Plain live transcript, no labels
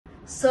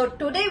So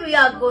today we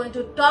are going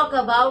to talk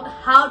about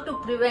how to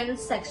prevent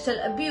sexual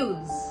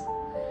abuse.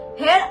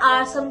 Here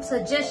are some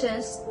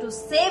suggestions to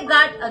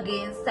safeguard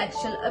against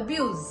sexual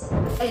abuse.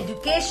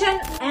 Education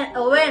and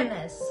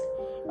awareness.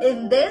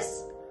 In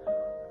this,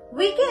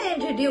 we can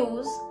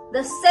introduce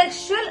the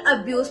Sexual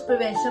Abuse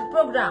Prevention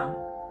Program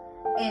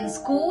in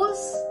schools,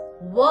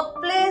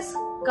 workplace,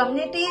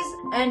 communities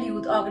and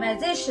youth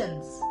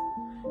organizations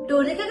to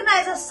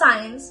recognize the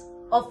signs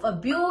of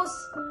abuse,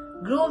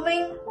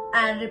 grooming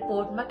and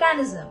report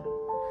mechanism.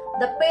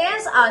 The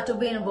parents are to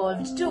be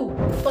involved too.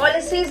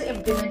 Policies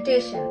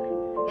implementation.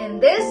 In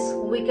this,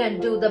 we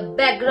can do the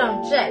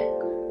background check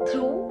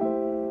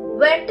through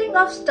vetting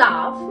of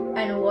staff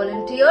and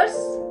volunteers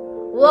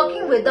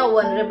working with a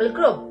vulnerable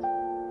group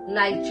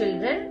like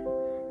children,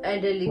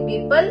 elderly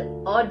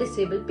people or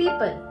disabled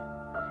people,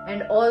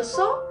 and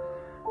also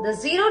the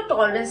zero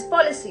tolerance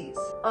policies.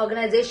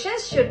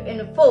 Organizations should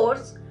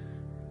enforce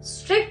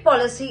strict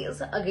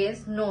policies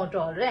against no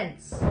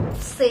tolerance.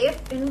 Safe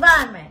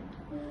environment.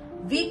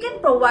 We can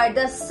provide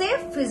the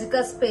safe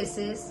physical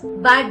spaces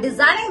by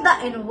designing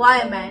the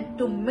environment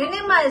to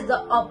minimize the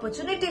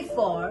opportunity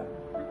for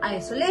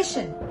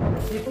isolation.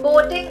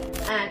 Reporting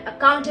and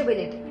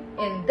accountability.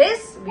 In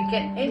this, we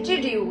can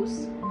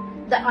introduce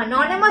the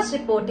anonymous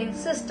reporting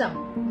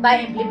system by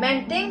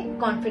implementing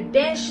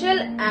confidential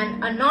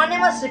and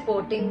anonymous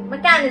reporting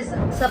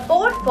mechanisms.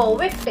 Support for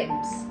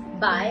victims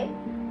by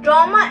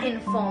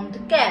trauma-informed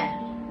care,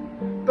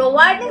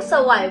 providing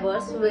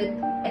survivors with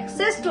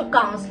access to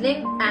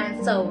counseling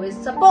and service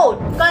support.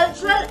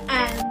 Cultural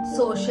and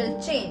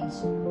social change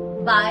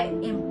by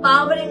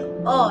empowering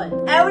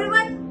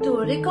everyone to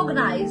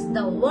recognize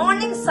the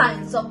warning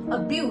signs of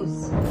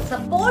abuse.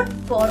 Support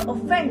for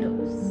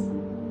offenders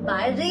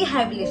by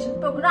rehabilitation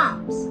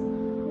programs,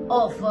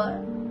 offer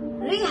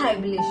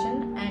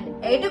rehabilitation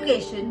and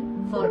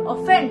education for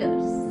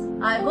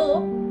offenders. I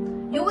hope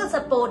you will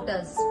support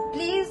us.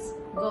 Please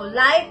go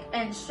like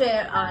and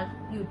share our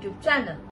YouTube channel.